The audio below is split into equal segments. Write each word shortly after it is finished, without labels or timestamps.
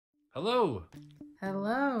Hello.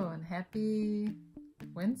 Hello and happy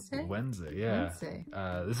Wednesday? Wednesday, yeah. Wednesday.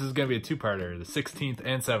 This is going to be a two-parter, the 16th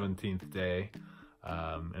and 17th day.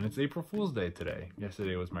 And it's April Fool's Day today.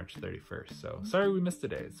 Yesterday was March 31st, so sorry we missed a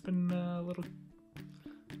day. It's been a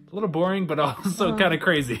little boring, but also kind of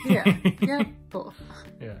crazy. Yeah, both.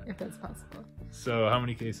 Yeah. If that's possible. So how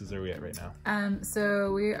many cases are we at right now?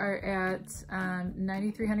 So we are at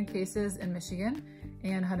 9,300 cases in Michigan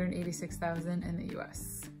and 186,000 in the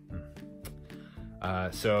US.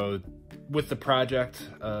 So with the project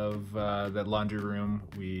of that laundry room,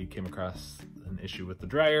 we came across an issue with the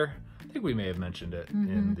dryer. I think we may have mentioned it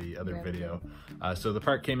in the other video. So the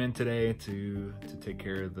part came in today to take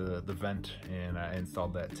care of the vent, and I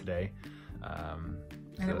installed that today.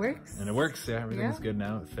 And it works? And it works, yeah. Everything's good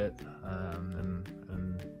now. It fit. And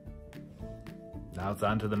now it's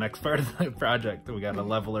on to the next part of the project. We got a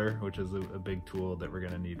leveler, which is a big tool that we're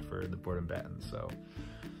going to need for the board and batten. So,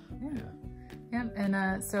 yeah,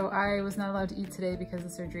 and so I was not allowed to eat today because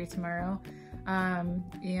of surgery tomorrow.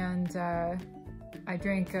 I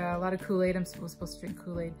drank a lot of Kool-Aid. I'm supposed to drink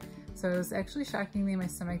Kool-Aid. So it was actually shockingly, my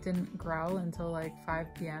stomach didn't growl until like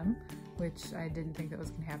 5 p.m., which I didn't think that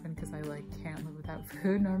was gonna happen because I like can't live without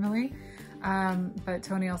food normally. But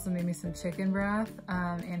Tony also made me some chicken broth,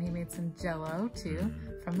 and he made some Jell-O too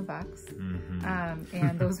from the box.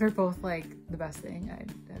 And those were both like the best thing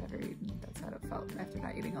I'd ever eaten. That's how it felt after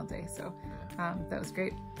not eating all day. So that was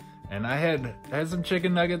great. And I had some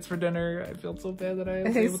chicken nuggets for dinner. I felt so bad that I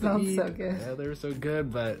was able to eat. They smelled so good. Yeah, they were so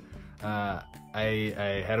good, but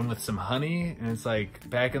I had them with some honey, and it's like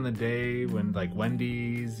back in the day when like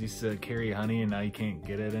Wendy's used to carry honey, and now you can't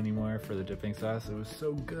get it anymore for the dipping sauce. It was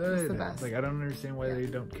so good. It's the best. Like I don't understand why they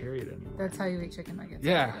don't carry it anymore. That's how you eat chicken nuggets.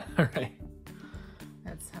 Yeah, right.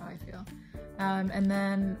 That's how I feel. And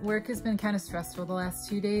then work has been kind of stressful the last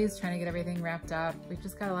 2 days, trying to get everything wrapped up. We've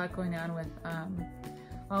just got a lot going on with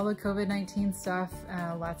all the COVID-19 stuff,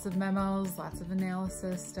 lots of memos, lots of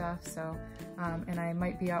analysis stuff. So, and I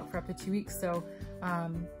might be out for up to 2 weeks. So I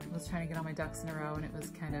was trying to get all my ducks in a row, and it was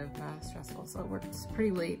kind of stressful. So it worked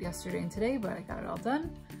pretty late yesterday and today, but I got it all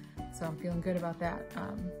done. So I'm feeling good about that.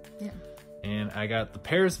 Yeah. And I got the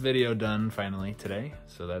Paris video done finally today.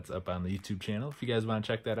 So that's up on the YouTube channel if you guys want to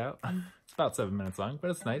check that out. It's about 7 minutes long, but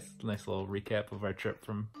it's nice. Nice little recap of our trip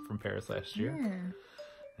from Paris last year.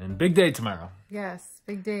 Yeah. And big day tomorrow. Yes,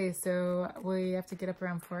 big day. So we have to get up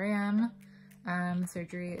around 4 a.m.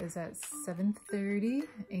 Surgery is at 7:30,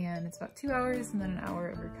 and it's about 2 hours and then an hour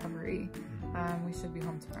of recovery. We should be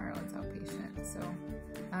home tomorrow as outpatient. So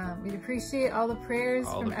we'd appreciate all the prayers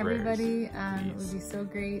from everybody. It would be so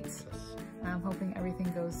great. Yes. I'm hoping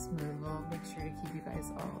everything goes smooth. We'll make sure to keep you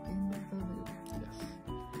guys all in the loop. Yes.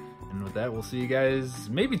 And with that, we'll see you guys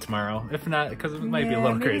maybe tomorrow. If not, because it might be a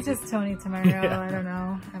little maybe crazy. Just Tony tomorrow. I don't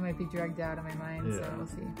know. I might be drugged out of my mind, so we'll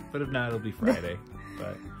see. But if not, it'll be Friday.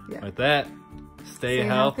 But with that, stay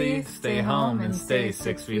healthy, stay home, and stay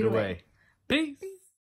 6 feet away. Peace.